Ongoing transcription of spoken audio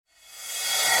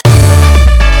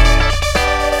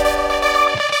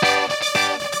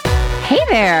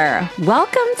there.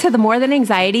 Welcome to the More Than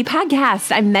Anxiety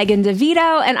podcast. I'm Megan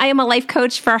DeVito, and I am a life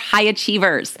coach for high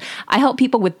achievers. I help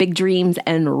people with big dreams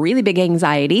and really big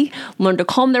anxiety learn to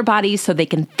calm their bodies so they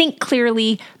can think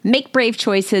clearly, make brave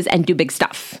choices, and do big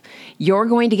stuff. You're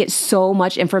going to get so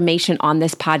much information on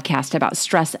this podcast about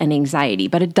stress and anxiety,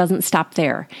 but it doesn't stop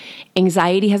there.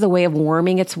 Anxiety has a way of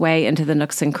worming its way into the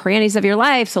nooks and crannies of your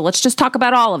life, so let's just talk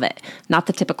about all of it, not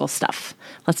the typical stuff.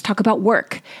 Let's talk about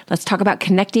work. Let's talk about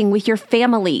connecting with your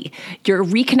family. You're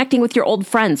reconnecting with your old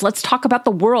friends. Let's talk about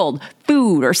the world,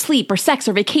 food or sleep or sex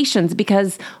or vacations,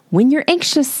 because when you're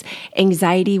anxious,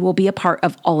 anxiety will be a part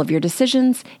of all of your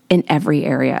decisions in every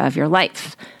area of your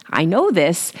life. I know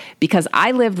this because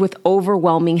I lived with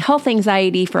overwhelming health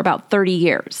anxiety for about 30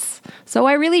 years. So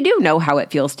I really do know how it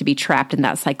feels to be trapped in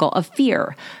that cycle of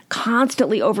fear,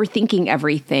 constantly overthinking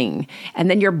everything. And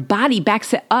then your body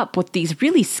backs it up with these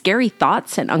really scary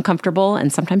thoughts and uncomfortable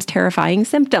and sometimes terrifying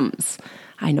symptoms.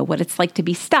 I know what it's like to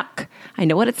be stuck. I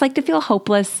know what it's like to feel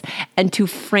hopeless and to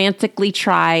frantically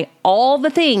try all the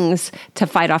things to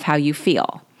fight off how you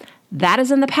feel. That is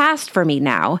in the past for me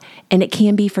now, and it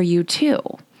can be for you too.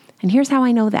 And here's how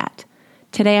I know that.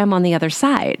 Today I'm on the other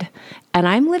side, and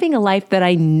I'm living a life that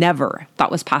I never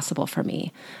thought was possible for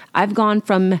me. I've gone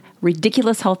from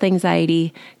ridiculous health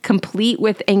anxiety, complete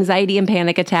with anxiety and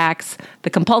panic attacks, the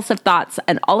compulsive thoughts,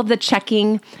 and all of the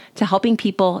checking, to helping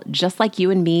people just like you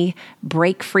and me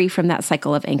break free from that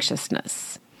cycle of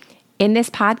anxiousness. In this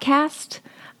podcast,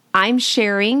 I'm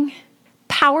sharing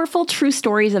powerful true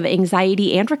stories of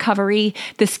anxiety and recovery,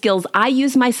 the skills I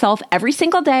use myself every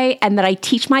single day and that I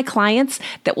teach my clients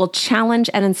that will challenge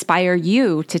and inspire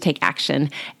you to take action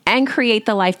and create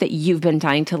the life that you've been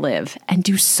dying to live, and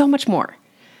do so much more.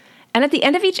 And at the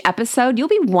end of each episode, you'll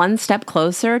be one step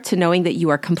closer to knowing that you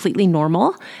are completely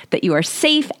normal, that you are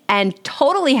safe, and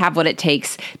totally have what it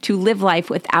takes to live life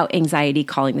without anxiety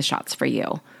calling the shots for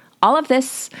you. All of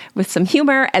this with some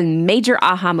humor and major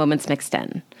aha moments mixed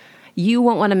in. You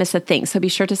won't want to miss a thing, so be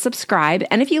sure to subscribe.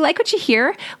 And if you like what you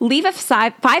hear, leave a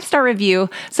 5-star review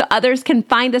so others can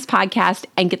find this podcast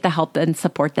and get the help and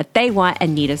support that they want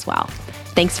and need as well.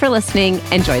 Thanks for listening.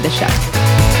 Enjoy the show.